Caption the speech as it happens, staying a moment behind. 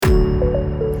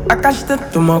catch the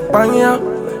to my panya.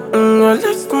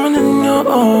 Left man in your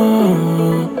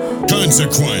own.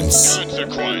 Consequence.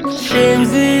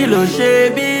 Shamesy, lo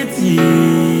shabity.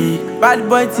 Bad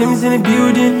boy teams in the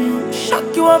building.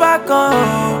 Shock you back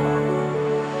on.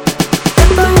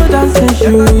 Get on your dancing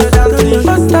shoes.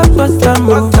 Bust up,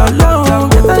 move along.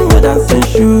 Get on your dancing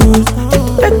shoes.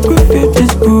 Let me feel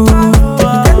this groove.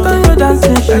 Get on your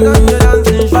dancing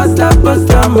shoes. Bust up,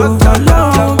 move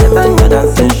along. Get on your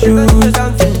dancing shoes.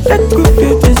 Let me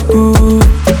feel this groove.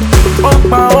 Oh,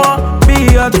 power,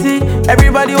 be your tea.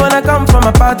 Everybody wanna come from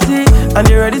a party, and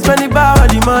they ready spend the bar all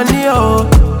the money, oh.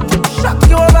 Shock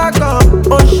you back up,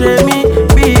 oh shame me,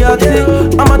 be your tea.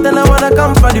 I'ma tell her wanna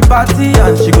come for the party,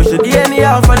 and she go shake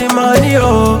anyhow for the money,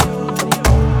 oh.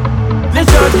 They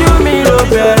showed you me lo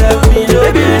better, baby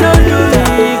you don't do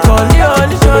me, call you on.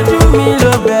 They showed you me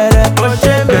lo better, oh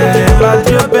shame better, but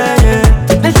you better.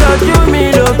 They showed you me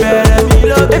lo better,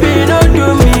 baby you don't do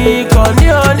me, call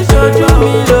you on. They showed you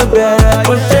me lo better,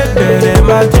 oh shame better,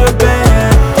 but you better.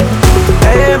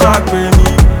 Hey, my baby.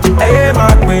 Ẹyẹ máa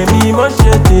pè mí, mo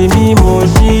ṣe tèmi, mo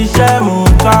ṣiṣẹ́, mo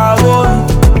kàwó.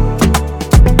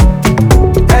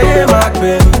 Ẹyẹ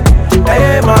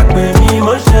máa pè mí,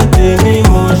 mo ṣe tèmi,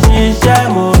 mo ṣiṣẹ́,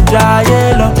 mo jayé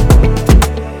lọ.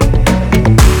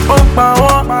 Ó ń pa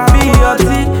wọ́n bí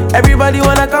ọtí, everybody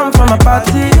wanna come from a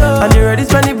party, and they ready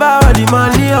spend the bar all the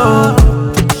money, oh.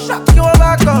 Ṣọ́ọ̀kì wọ́n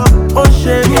bá kàn, ó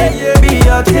ṣe mí bí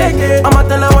ọtí. I'ma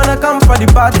tell her wanna come for the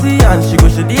party, and she go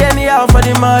ṣe the anyhow for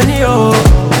the money, oh.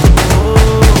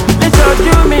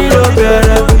 You me lo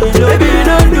better, baby you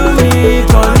don't do me.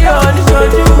 Call you on,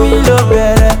 you me lo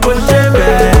better. Push it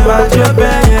better, but you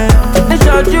better. They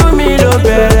showed you me lo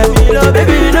better,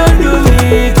 baby you don't do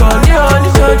me. Call you on,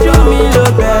 you me lo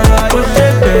better. Push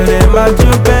it better, but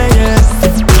you better.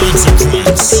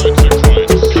 Consequence.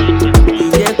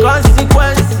 Yeah,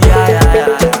 consequence,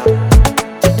 yeah.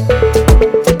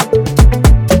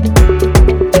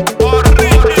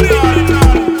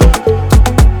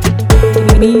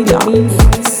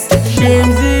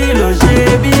 Shamesy, lo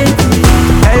shabity.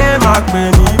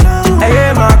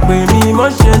 Ẹyẹ máa pè mí, mo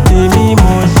ṣe